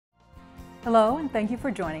Hello, and thank you for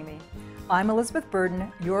joining me. I'm Elizabeth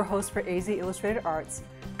Burden, your host for AZ Illustrated Arts,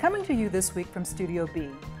 coming to you this week from Studio B.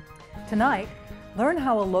 Tonight, learn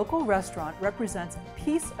how a local restaurant represents a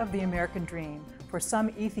piece of the American dream for some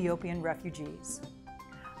Ethiopian refugees.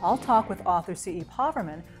 I'll talk with author C.E.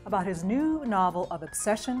 Poverman about his new novel of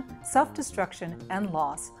obsession, self-destruction, and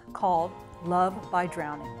loss called Love by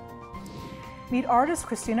Drowning. Meet artist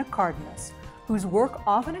Christina Cardenas, whose work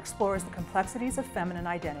often explores the complexities of feminine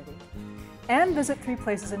identity. And visit 3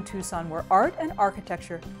 places in Tucson where art and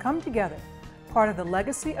architecture come together, part of the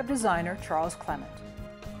legacy of designer Charles Clement.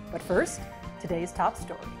 But first, today's top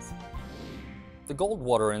stories. The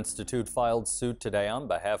Goldwater Institute filed suit today on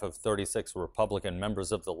behalf of 36 Republican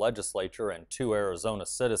members of the legislature and 2 Arizona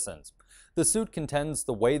citizens. The suit contends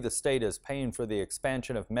the way the state is paying for the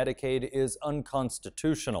expansion of Medicaid is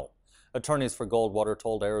unconstitutional. Attorneys for Goldwater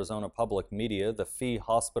told Arizona Public Media the fee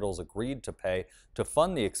hospitals agreed to pay to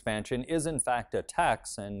fund the expansion is in fact a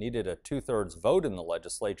tax and needed a 2/3 vote in the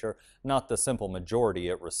legislature, not the simple majority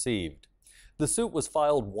it received. The suit was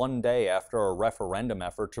filed one day after a referendum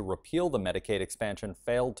effort to repeal the Medicaid expansion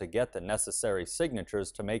failed to get the necessary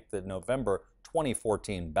signatures to make the November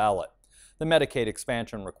 2014 ballot. The Medicaid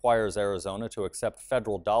expansion requires Arizona to accept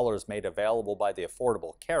federal dollars made available by the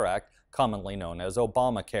Affordable Care Act, commonly known as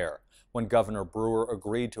Obamacare. When Governor Brewer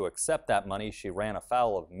agreed to accept that money, she ran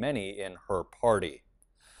afoul of many in her party.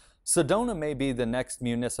 Sedona may be the next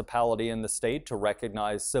municipality in the state to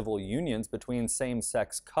recognize civil unions between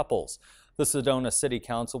same-sex couples. The Sedona City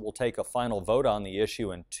Council will take a final vote on the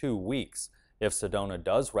issue in 2 weeks. If Sedona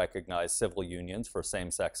does recognize civil unions for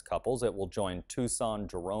same-sex couples, it will join Tucson,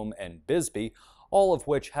 Jerome, and Bisbee, all of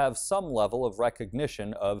which have some level of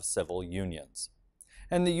recognition of civil unions.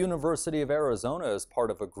 And the University of Arizona is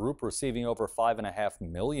part of a group receiving over $5.5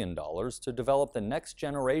 million to develop the next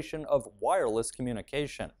generation of wireless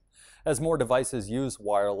communication. As more devices use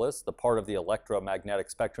wireless, the part of the electromagnetic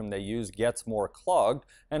spectrum they use gets more clogged,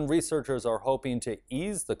 and researchers are hoping to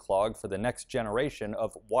ease the clog for the next generation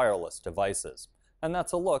of wireless devices. And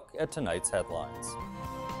that's a look at tonight's headlines.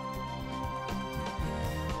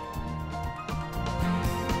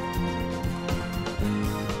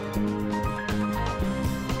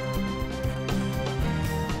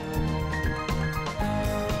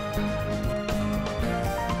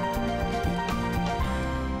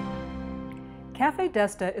 Cafe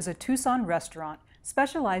Desta is a Tucson restaurant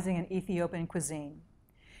specializing in Ethiopian cuisine.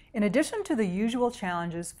 In addition to the usual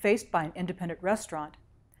challenges faced by an independent restaurant,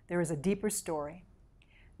 there is a deeper story.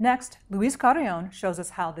 Next, Luis Carrion shows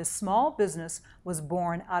us how this small business was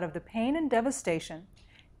born out of the pain and devastation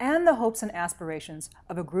and the hopes and aspirations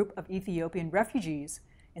of a group of Ethiopian refugees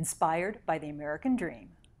inspired by the American dream.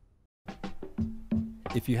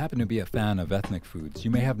 If you happen to be a fan of ethnic foods,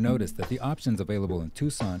 you may have noticed that the options available in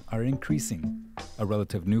Tucson are increasing. A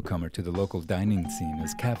relative newcomer to the local dining scene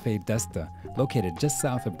is Cafe Desta, located just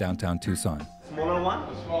south of downtown Tucson. Smaller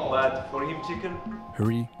one, but for him chicken.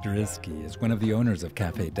 Huruy Zerghi is one of the owners of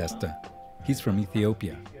Cafe Desta. He's from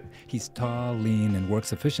Ethiopia. He's tall, lean, and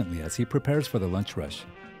works efficiently as he prepares for the lunch rush.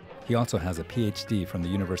 He also has a PhD from the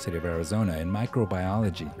University of Arizona in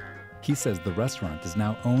microbiology. He says the restaurant is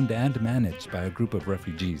now owned and managed by a group of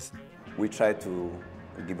refugees. We try to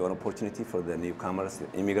give an opportunity for the newcomers,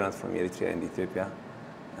 the immigrants from Eritrea and Ethiopia,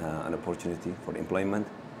 an opportunity for employment.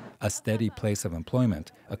 A steady place of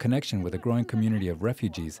employment, a connection with a growing community of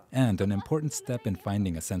refugees, and an important step in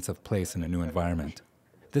finding a sense of place in a new environment.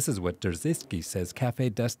 This is what Zerghi says Cafe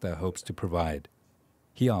Desta hopes to provide.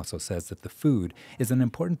 He also says that the food is an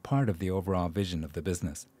important part of the overall vision of the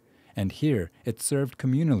business. And here, it's served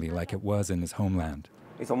communally like it was in his homeland.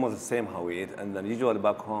 It's almost the same how we eat, and then usually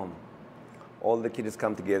back home, all the kids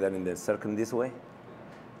come together in the circle this way,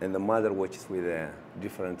 and the mother watches with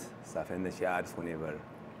different stuff, and then she adds whenever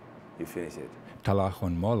you finish it.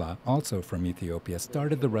 Talahon Mola, also from Ethiopia,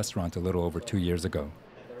 started the restaurant a little over 2 years ago.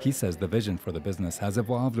 He says the vision for the business has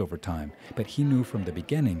evolved over time, but he knew from the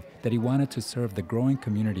beginning that he wanted to serve the growing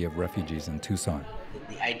community of refugees in Tucson.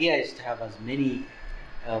 The idea is to have as many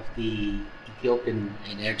of the Ethiopian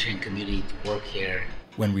and Eritrean community to work here.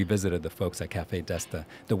 When we visited the folks at Cafe Desta,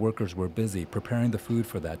 the workers were busy preparing the food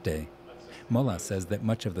for that day. Mola says that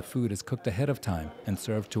much of the food is cooked ahead of time and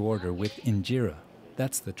served to order with injera.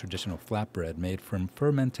 That's the traditional flatbread made from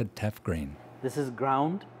fermented teff grain. This is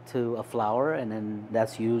ground to a flour, and then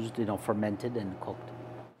that's used, fermented and cooked.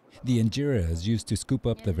 The injera is used to scoop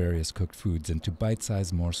up the various cooked foods into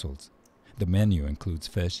bite-sized morsels. The menu includes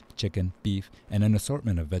fish, chicken, beef, and an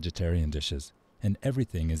assortment of vegetarian dishes, and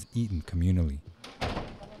everything is eaten communally.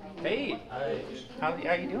 Hey, how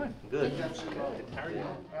are you doing? Good. How are you?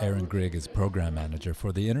 Aaron Grigg is program manager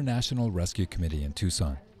for the International Rescue Committee in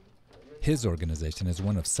Tucson. His organization is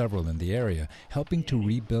one of several in the area, helping to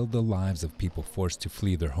rebuild the lives of people forced to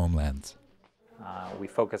flee their homelands. We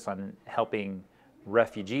focus on helping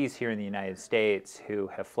refugees here in the United States who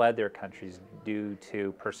have fled their countries due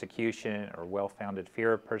to persecution or well-founded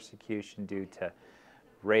fear of persecution due to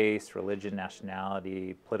race, religion,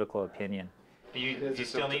 nationality, political opinion. Do you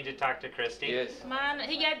still need to talk to Christy? Yes.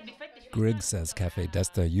 Grigg says Cafe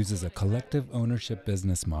Desta uses a collective ownership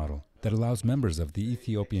business model that allows members of the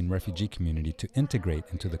Ethiopian refugee community to integrate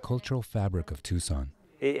into the cultural fabric of Tucson.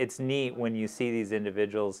 It's neat when you see these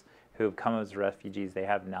individuals who have come as refugees, they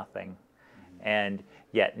have nothing, and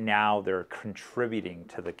yet now they're contributing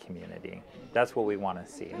to the community. That's what we want to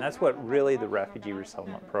see, and that's what really the Refugee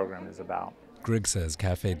Resettlement Program is about. Grigg says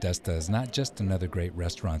Cafe Desta is not just another great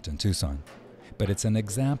restaurant in Tucson, but it's an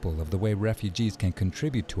example of the way refugees can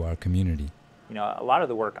contribute to our community. You know, a lot of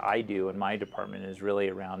the work I do in my department is really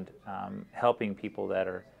around helping people that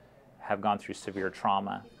have gone through severe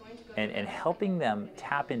trauma and helping them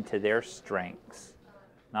tap into their strengths.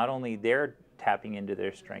 Not only they're tapping into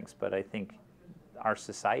their strengths, but I think our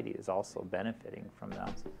society is also benefiting from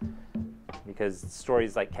those, because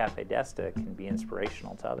stories like Cafe Desta can be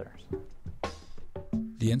inspirational to others.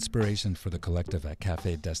 The inspiration for the collective at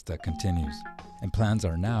Cafe Desta continues, and plans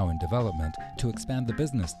are now in development to expand the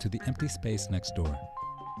business to the empty space next door.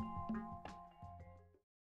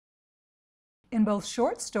 In both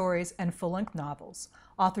short stories and full-length novels,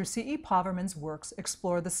 author C.E. Poverman's works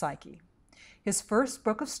explore the psyche. His first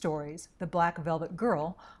book of stories, The Black Velvet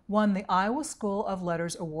Girl, won the Iowa School of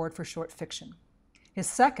Letters Award for Short Fiction. His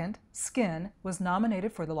second, Skin, was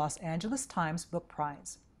nominated for the Los Angeles Times Book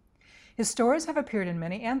Prize. His stories have appeared in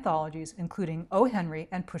many anthologies, including O. Henry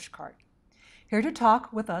and Pushcart. Here to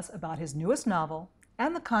talk with us about his newest novel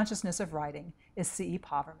and the consciousness of writing is C.E.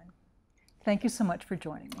 Poverman. Thank you so much for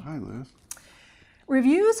joining me. Hi, Liz.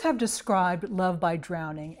 Reviews have described Love by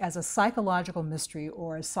Drowning as a psychological mystery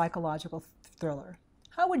or a psychological thriller.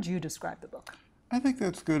 How would you describe the book? I think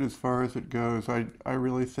that's good as far as it goes. I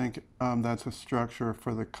really think that's a structure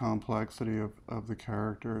for the complexity of the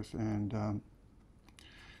characters, and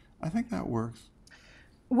I think that works.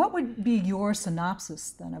 What would be your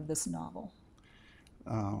synopsis, then, of this novel?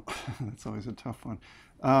 That's always a tough one.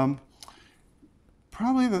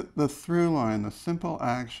 Probably the through line, the simple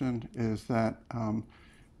action is that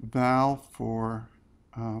Val, for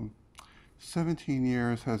 17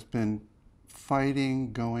 years, has been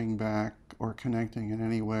fighting, going back, or connecting in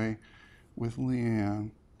any way with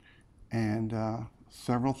Leanne. And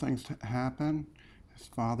several things happen. His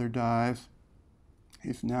father dies.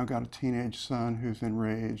 He's now got a teenage son who's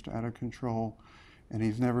enraged, out of control, and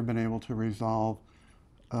he's never been able to resolve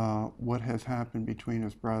what has happened between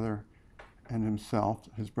his brother and himself,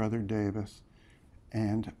 his brother Davis.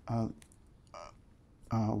 And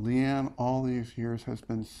Leanne, all these years, has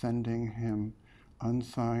been sending him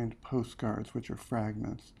unsigned postcards, which are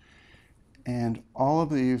fragments. And all of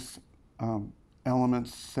these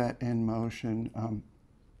elements set in motion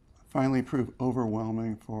finally prove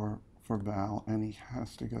overwhelming for Val, and he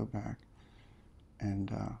has to go back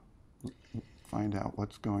and find out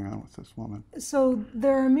what's going on with this woman. So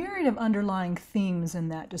there are a myriad of underlying themes in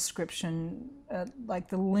that description, like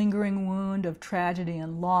the lingering wound of tragedy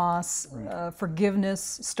and loss, right.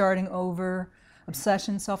 Forgiveness, starting over,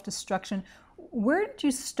 obsession, self-destruction. Where did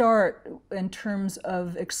you start in terms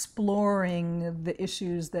of exploring the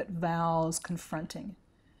issues that Val's confronting?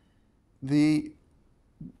 In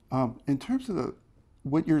terms of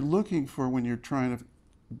what you're looking for when you're trying to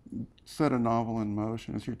set a novel in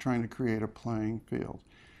motion is you're trying to create a playing field,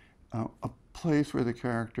 a place where the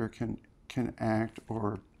character can act,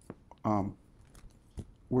 or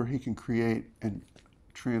where he can create and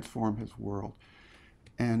transform his world.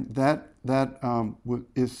 And that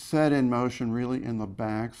is set in motion really in the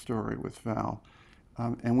backstory with Val.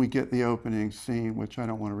 And we get the opening scene, which I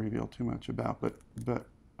don't want to reveal too much about, but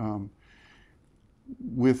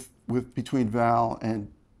between Val and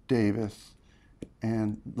Davis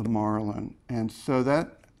and the Marlin. And so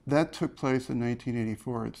that took place in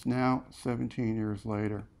 1984. It's now 17 years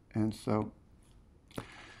later. And so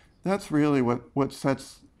that's really what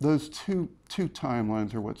sets, those two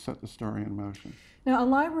timelines are what set the story in motion. Now, a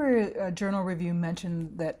library journal review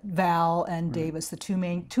mentioned that Val and Davis, the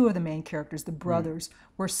two of the main characters, the brothers,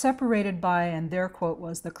 were separated by, and their quote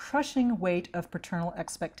was, the crushing weight of paternal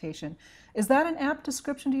expectation. Is that an apt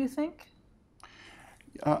description, do you think?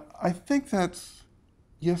 I think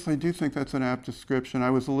yes, I do think that's an apt description.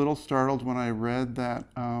 I was a little startled when I read that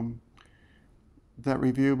that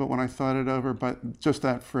review, but when I thought it over, but just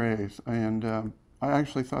that phrase, and I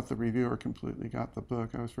actually thought the reviewer completely got the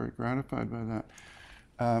book. I was very gratified by that.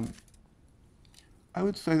 I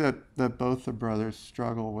would say that both the brothers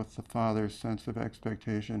struggle with the father's sense of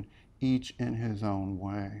expectation, each in his own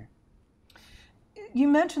way. You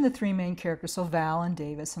mentioned the three main characters, so Val and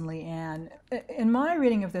Davis and Leanne. In my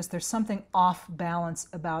reading of this, there's something off balance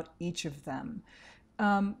about each of them.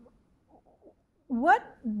 What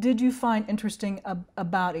did you find interesting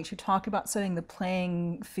about each? You talk about setting the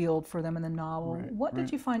playing field for them in the novel. Right, what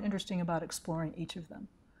did you find interesting about exploring each of them?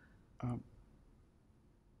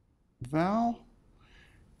 Val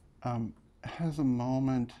has a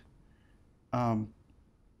moment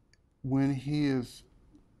when he is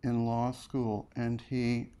in law school and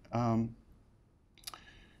he's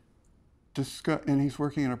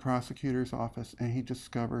working in a prosecutor's office, and he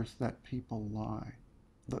discovers that people lie.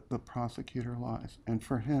 The prosecutor lies, and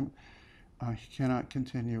for him, he cannot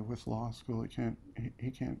continue with law school. He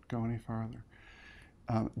can't go any farther.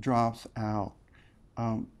 Drops out.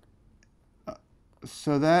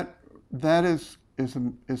 So that is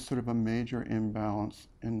sort of a major imbalance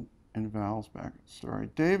in Val's backstory.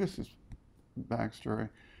 Davis's backstory,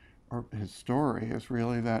 or his story, is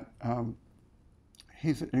really that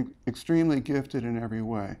he's extremely gifted in every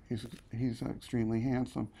way. He's extremely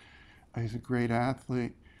handsome. He's a great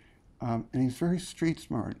athlete, and he's very street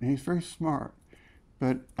smart, and he's very smart.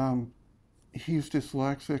 But he's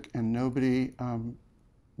dyslexic, and nobody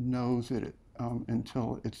knows it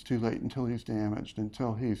until it's too late, until he's damaged,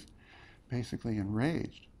 until he's basically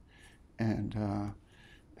enraged. And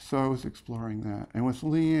so I was exploring that. And with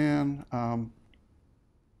Leanne,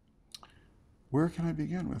 where can I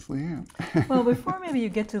begin with Leanne? Well, before maybe you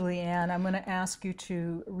get to Leanne, I'm going to ask you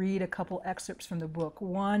to read a couple excerpts from the book.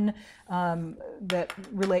 One that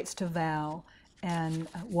relates to Val, and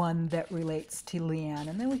one that relates to Leanne,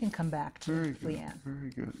 and then we can come back to Leanne.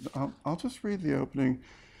 Very good. I'll just read the opening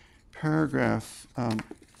paragraphs.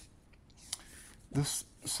 This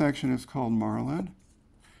section is called Marlin.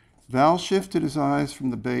 Val shifted his eyes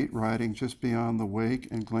from the bait riding just beyond the wake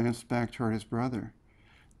and glanced back toward his brother.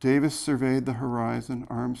 Davis surveyed the horizon,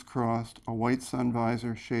 arms crossed, a white sun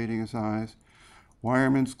visor shading his eyes,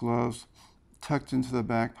 wireman's gloves tucked into the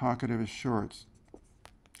back pocket of his shorts.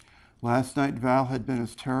 Last night, Val had been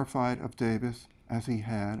as terrified of Davis as he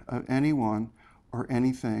had of anyone or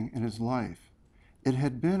anything in his life. It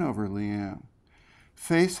had been over Leanne.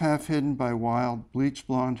 Face half hidden by wild, bleach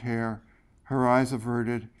blonde hair, her eyes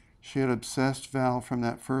averted, she had obsessed Val from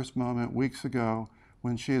that first moment weeks ago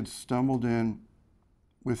when she had stumbled in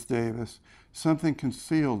with Davis, something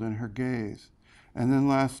concealed in her gaze. And then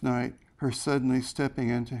last night, her suddenly stepping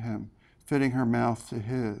into him, fitting her mouth to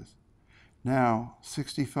his. Now,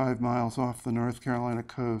 65 miles off the North Carolina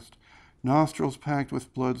coast, nostrils packed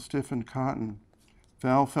with blood-stiffened cotton,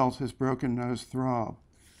 Val felt his broken nose throb.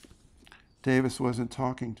 Davis wasn't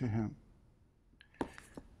talking to him.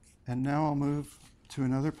 And now I'll move to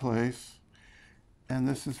another place, and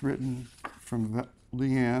this is written from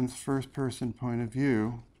Leanne's first-person point of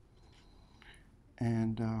view,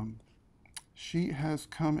 and she has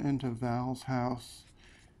come into Val's house,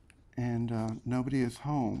 and nobody is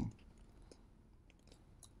home.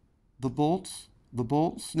 The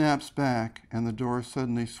bolt snaps back, and the door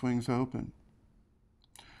suddenly swings open.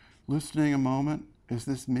 Listening a moment, is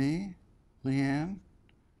this me, Leanne?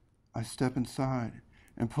 I step inside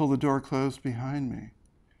and pull the door closed behind me.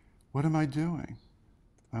 What am I doing?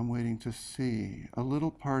 I'm waiting to see. A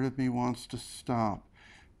little part of me wants to stop,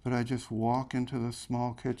 but I just walk into the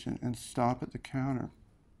small kitchen and stop at the counter.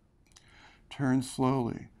 Turn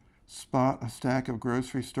slowly, spot a stack of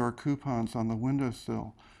grocery store coupons on the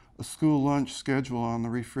windowsill, a school lunch schedule on the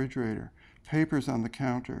refrigerator, papers on the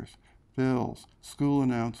counters, bills, school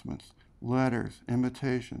announcements, letters,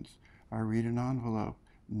 invitations. I read an envelope.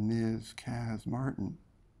 Ms. Kaz Martin.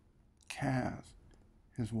 Kaz,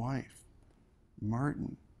 his wife.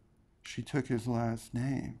 Martin. She took his last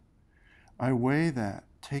name. I weigh that,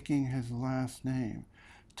 taking his last name.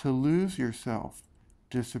 To lose yourself,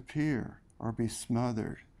 disappear, or be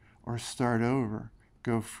smothered, or start over,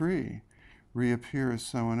 go free, reappear as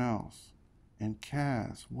someone else. And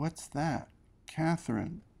Kaz, what's that?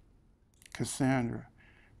 Catherine, Cassandra,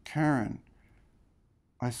 Karen.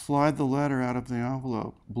 I slide the letter out of the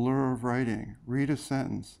envelope, blur of writing, read a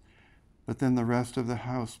sentence, but then the rest of the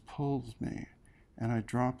house pulls me, and I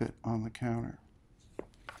drop it on the counter.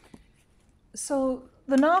 So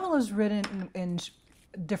the novel is written in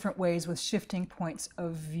different ways with shifting points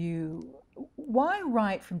of view. Why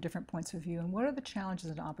write from different points of view, and what are the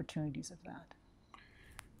challenges and opportunities of that?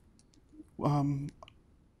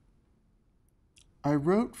 I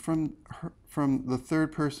wrote from the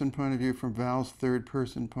third-person point of view, from Val's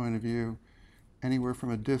third-person point of view, anywhere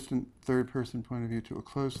from a distant third-person point of view to a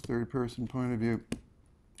close third-person point of view,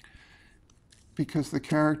 because the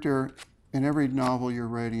character, in every novel you're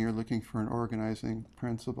writing, you're looking for an organizing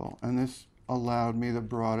principle, and this allowed me the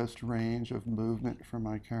broadest range of movement for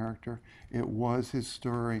my character. It was his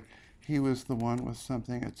story. He was the one with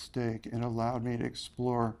something at stake. It allowed me to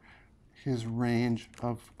explore his range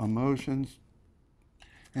of emotions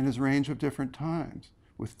and his range of different times,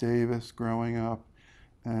 with Davis growing up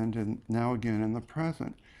and now again in the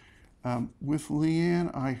present. With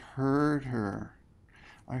Leanne, I heard her.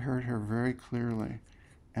 I heard her very clearly,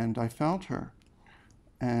 and I felt her.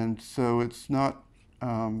 And so it's not,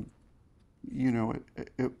 you know,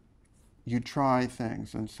 you try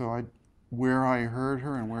things. And so where I heard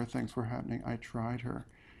her and where things were happening, I tried her.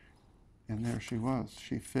 And there she was.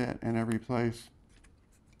 She fit in every place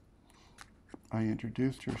I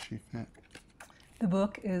introduced her, she fit. The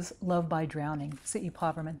book is Love by Drowning. C.E.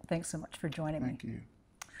 Poverman, thanks so much for joining me. Thank you.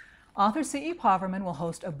 Author C.E. Poverman will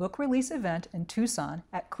host a book release event in Tucson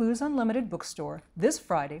at Clues Unlimited Bookstore this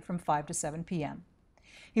Friday from 5 to 7 p.m.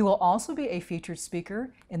 He will also be a featured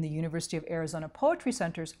speaker in the University of Arizona Poetry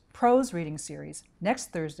Center's Prose Reading Series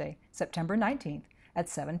next Thursday, September 19th at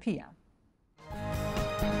 7 p.m.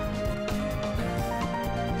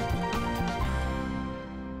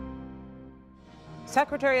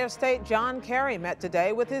 Secretary of State John Kerry met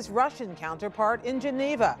today with his Russian counterpart in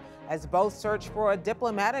Geneva as both search for a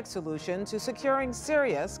diplomatic solution to securing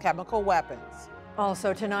Syria's chemical weapons.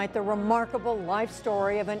 Also tonight, the remarkable life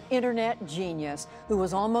story of an internet genius who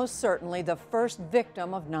was almost certainly the first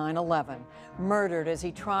victim of 9/11, murdered as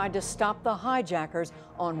he tried to stop the hijackers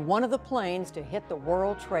on one of the planes to hit the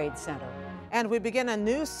World Trade Center. And we begin a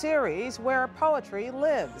new series where poetry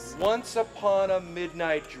lives. Once upon a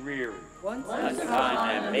midnight dreary. Once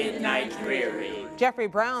upon a midnight dreary. Jeffrey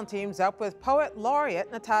Brown teams up with poet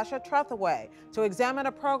laureate Natasha Trethewey to examine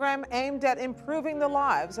a program aimed at improving the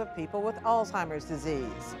lives of people with Alzheimer's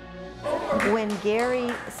disease. When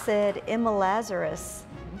Gary said Emma Lazarus,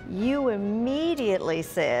 you immediately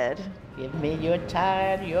said, give me your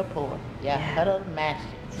tired, your poor, your huddled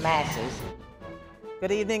masses.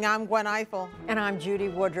 Good evening, I'm Gwen Eiffel. And I'm Judy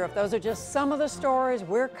Woodruff. Those are just some of the stories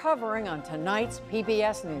we're covering on tonight's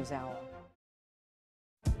PBS NewsHour.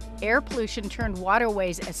 Air pollution turned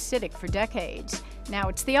waterways acidic for decades. Now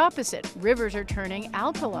it's the opposite. Rivers are turning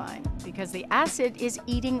alkaline because the acid is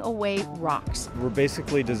eating away rocks. We're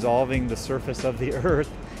basically dissolving the surface of the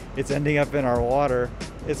earth. It's ending up in our water.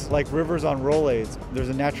 It's like rivers on rolaids. There's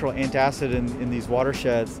a natural antacid in these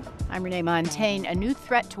watersheds. I'm Renee Montaigne. A new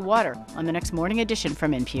threat to water on the next morning edition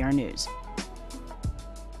from NPR News.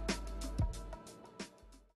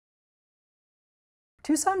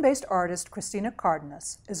 Tucson-based artist Christina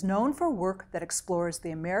Cardenas is known for work that explores the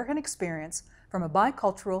American experience from a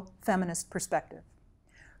bicultural, feminist perspective.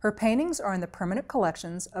 Her paintings are in the permanent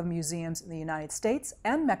collections of museums in the United States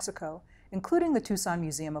and Mexico, including the Tucson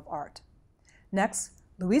Museum of Art. Next,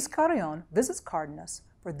 Luis Carrion visits Cardenas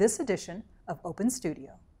for this edition of Open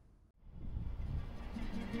Studio.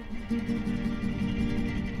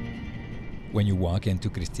 When you walk into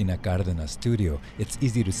Christina Cardenas' studio, it's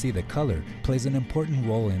easy to see that color plays an important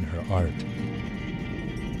role in her art.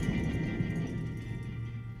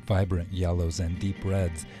 Vibrant yellows and deep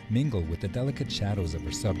reds mingle with the delicate shadows of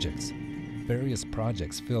her subjects. Various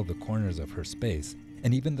projects fill the corners of her space,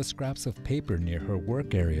 and even the scraps of paper near her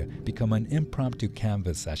work area become an impromptu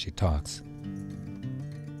canvas as she talks.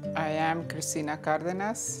 I am Christina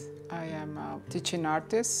Cardenas. I am a teaching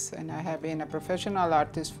artist, and I have been a professional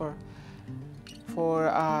artist for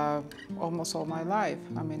almost all my life.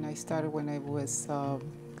 I mean, I started when I was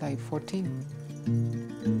like 14.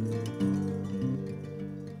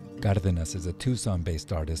 Cardenas is a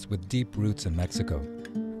Tucson-based artist with deep roots in Mexico.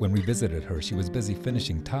 When we visited her, she was busy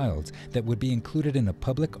finishing tiles that would be included in a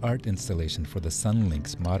public art installation for the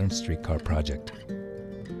Sunlinks Modern Streetcar project.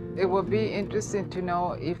 It would be interesting to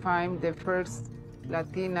know if I'm the first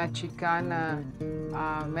Latina, Chicana,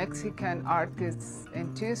 Mexican artists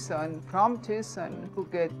in Tucson, from Tucson, who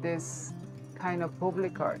get this kind of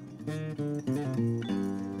public art.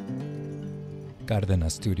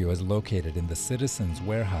 Cardenas' studio is located in the Citizens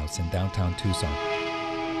Warehouse in downtown Tucson,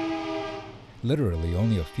 literally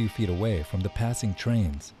only a few feet away from the passing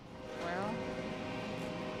trains. Well,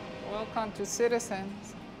 welcome to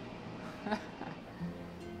Citizens.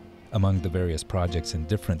 Among the various projects in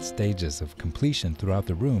different stages of completion throughout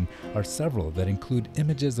the room are several that include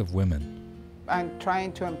images of women. I'm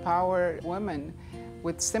trying to empower women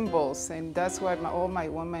with symbols, and that's why all my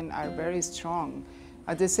women are very strong.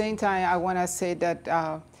 At the same time, I want to say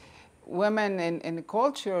that women in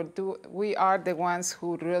culture, we are the ones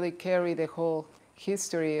who really carry the whole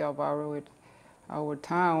history of our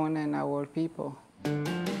town and our people.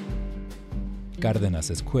 Cardenas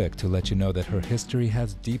is quick to let you know that her history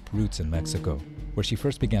has deep roots in Mexico, where she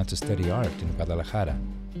first began to study art in Guadalajara.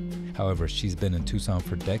 However, she's been in Tucson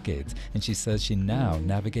for decades, and she says she now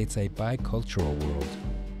navigates a bicultural world.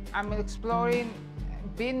 I'm exploring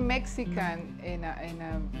being Mexican,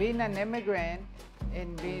 being an immigrant,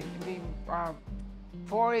 and being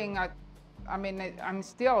foreign. I mean, I'm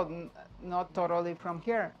still not totally from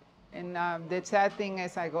here. And the sad thing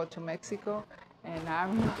is I go to Mexico, and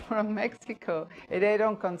I'm not from Mexico. And they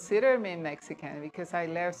don't consider me Mexican because I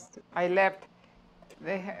left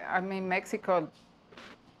Mexico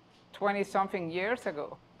 20-something years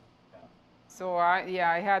ago. So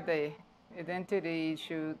I had the identity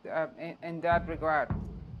issue in that regard.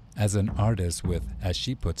 As an artist with, as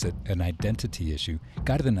she puts it, an identity issue,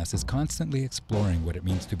 Cardenas is constantly exploring what it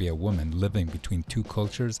means to be a woman living between two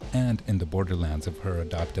cultures and in the borderlands of her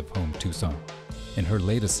adoptive home, Tucson. In her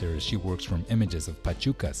latest series, she works from images of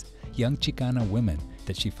Pachucas, young Chicana women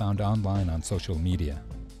that she found online on social media.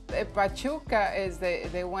 The Pachuca is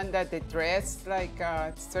the one that they dress like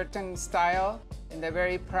a certain style, and they're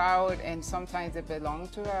very proud, and sometimes they belong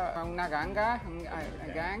to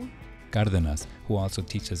a gang. Cardenas, who also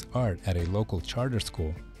teaches art at a local charter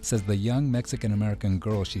school, says the young Mexican-American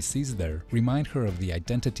girls she sees there remind her of the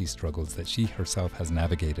identity struggles that she herself has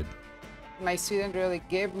navigated. My students really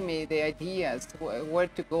give me the ideas where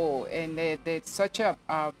to go, and they're such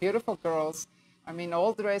beautiful girls. I mean,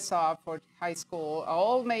 all dressed up for high school,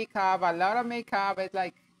 all makeup, a lot of makeup. It's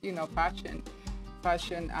like,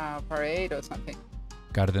 fashion parade or something.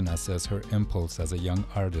 Cardenas says her impulse as a young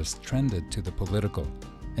artist trended to the political,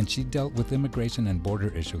 and she dealt with immigration and border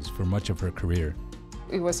issues for much of her career.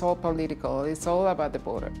 It was all political. It's all about the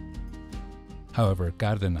border. However,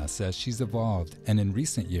 Cardenas says she's evolved and in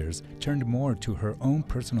recent years turned more to her own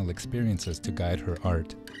personal experiences to guide her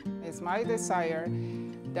art. It's my desire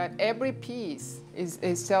that every piece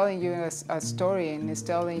is telling you a story, and is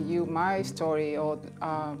telling you my story or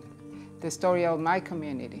the story of my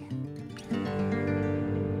community.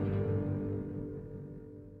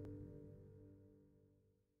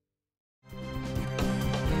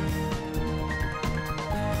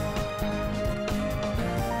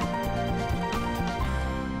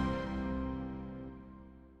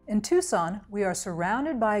 In Tucson, we are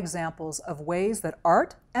surrounded by examples of ways that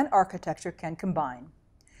art and architecture can combine.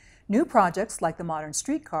 New projects like the modern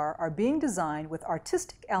streetcar are being designed with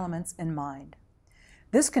artistic elements in mind.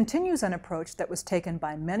 This continues an approach that was taken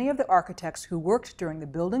by many of the architects who worked during the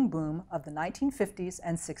building boom of the 1950s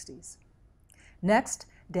and 60s. Next,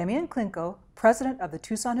 Demion Clinco, president of the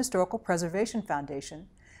Tucson Historic Preservation Foundation,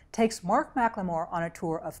 takes Mark McLemore on a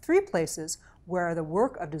tour of 3 places where the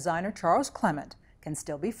work of designer Charles Clement can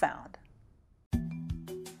still be found.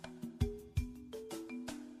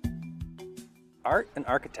 Art and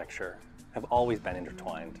architecture have always been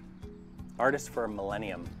intertwined. Artists for a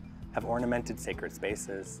millennium have ornamented sacred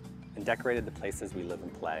spaces and decorated the places we live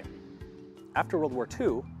and play. After World War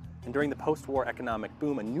II, and during the post-war economic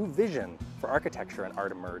boom, a new vision for architecture and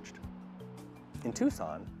art emerged. In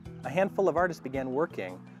Tucson, a handful of artists began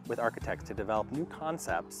working with architects to develop new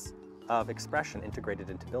concepts of expression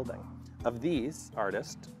integrated into building. Of these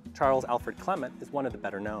artists, Charles Alfred Clement is one of the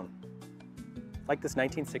better known. Like this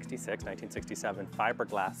 1966-1967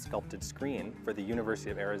 fiberglass sculpted screen for the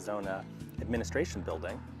University of Arizona Administration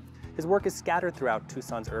Building, his work is scattered throughout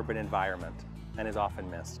Tucson's urban environment and is often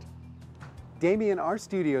missed. Demion, our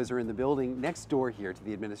studios are in the building next door here to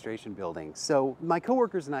the administration building. So my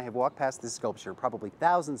coworkers and I have walked past this sculpture probably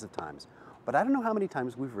thousands of times, but I don't know how many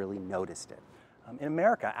times we've really noticed it. In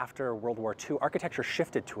America, after World War II, architecture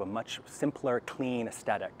shifted to a much simpler, clean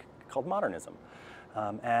aesthetic called modernism.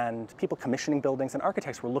 And people commissioning buildings and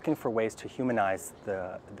architects were looking for ways to humanize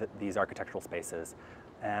these architectural spaces.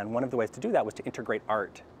 And one of the ways to do that was to integrate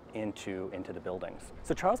art into the buildings.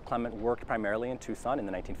 So Charles Clement worked primarily in Tucson in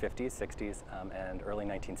the 1950s, 60s, and early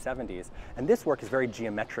 1970s. And this work is very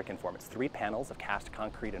geometric in form. It's 3 panels of cast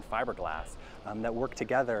concrete and fiberglass that work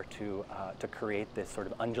together to create this sort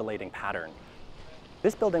of undulating pattern.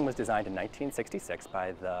 This building was designed in 1966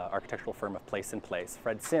 by the architectural firm of Place & Place.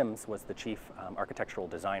 Fred Sims was the chief architectural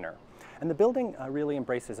designer. And the building really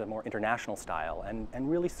embraces a more international style and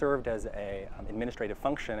really served as an administrative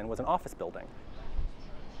function and was an office building.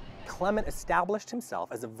 Clement established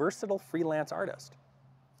himself as a versatile freelance artist.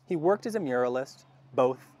 He worked as a muralist,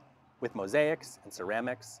 both with mosaics and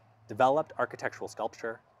ceramics, developed architectural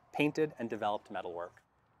sculpture, painted and developed metalwork.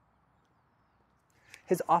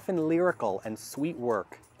 His often lyrical and sweet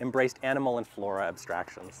work embraced animal and flora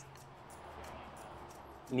abstractions.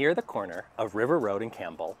 Near the corner of River Road and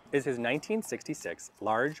Campbell is his 1966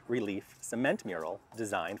 large relief cement mural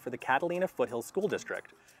designed for the Catalina Foothills School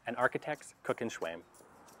District and architects Cook and Schwame.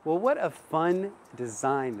 Well, what a fun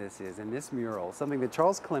design this is, and this mural, something that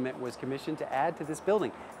Charles Clement was commissioned to add to this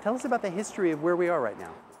building. Tell us about the history of where we are right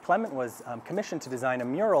now. Clement was commissioned to design a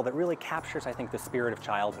mural that really captures, I think, the spirit of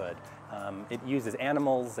childhood. It uses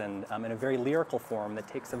animals and in a very lyrical form that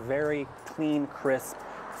takes a very clean, crisp,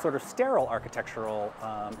 sort of sterile architectural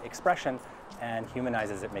expression and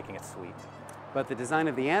humanizes it, making it sweet. But the design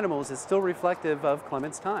of the animals is still reflective of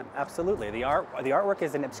Clement's time. Absolutely. The artwork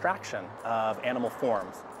is an abstraction of animal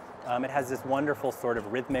forms. It has this wonderful sort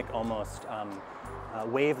of rhythmic, almost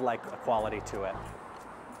wave-like quality to it.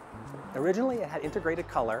 Originally, it had integrated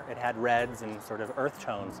color. It had reds and sort of earth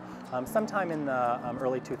tones. Sometime in the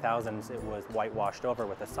early 2000s, it was whitewashed over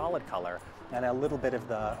with a solid color, and a little bit of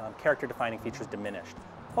the character-defining features diminished.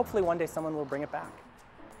 Hopefully, one day someone will bring it back.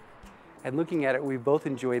 And looking at it, we've both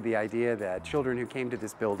enjoyed the idea that children who came to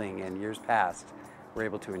this building in years past were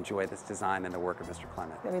able to enjoy this design and the work of Mr.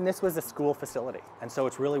 Clement. I mean, this was a school facility, and so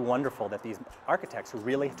it's really wonderful that these architects who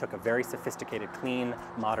really took a very sophisticated, clean,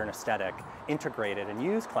 modern aesthetic, integrated and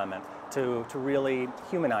used Clement to really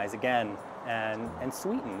humanize again and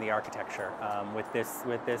sweeten the architecture with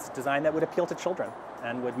this design that would appeal to children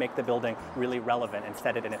and would make the building really relevant and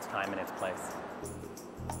set it in its time and its place.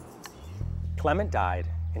 Clement died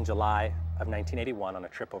in July of 1981 on a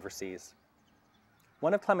trip overseas.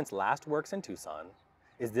 One of Clement's last works in Tucson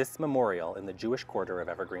is this memorial in the Jewish quarter of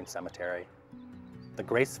Evergreen Cemetery. The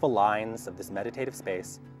graceful lines of this meditative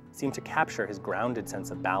space seem to capture his grounded sense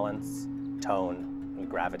of balance, tone, and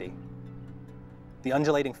gravity. The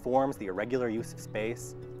undulating forms, the irregular use of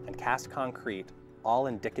space, and cast concrete, all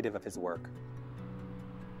indicative of his work.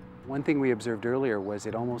 One thing we observed earlier was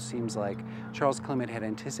it almost seems like Charles Clement had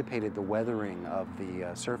anticipated the weathering of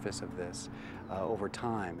the surface of this over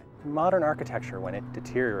time. Modern architecture, when it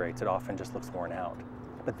deteriorates, it often just looks worn out.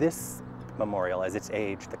 But this memorial, as it's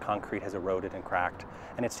aged, the concrete has eroded and cracked,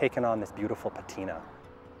 and it's taken on this beautiful patina.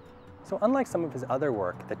 So unlike some of his other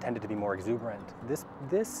work that tended to be more exuberant,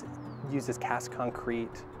 this uses cast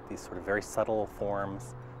concrete, these sort of very subtle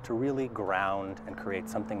forms, to really ground and create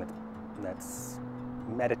something that's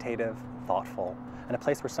meditative, thoughtful, and a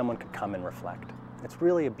place where someone could come and reflect. It's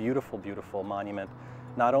really a beautiful, beautiful monument,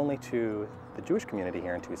 not only to the Jewish community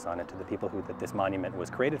here in Tucson and to the people that this monument was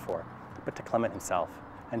created for, but to Clement himself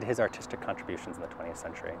and to his artistic contributions in the 20th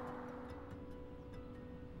century.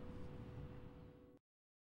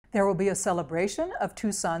 There will be a celebration of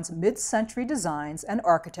Tucson's mid-century designs and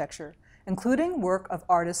architecture, including work of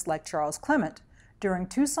artists like Charles Clement, during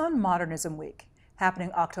Tucson Modernism Week,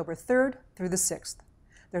 happening October 3rd through the 6th.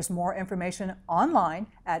 There's more information online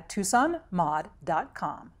at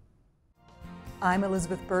TucsonMod.com. I'm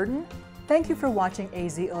Elizabeth Burden. Thank you for watching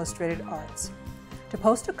AZ Illustrated Arts. To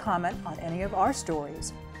post a comment on any of our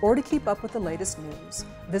stories or to keep up with the latest news,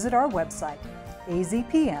 visit our website,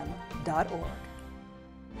 azpm.org.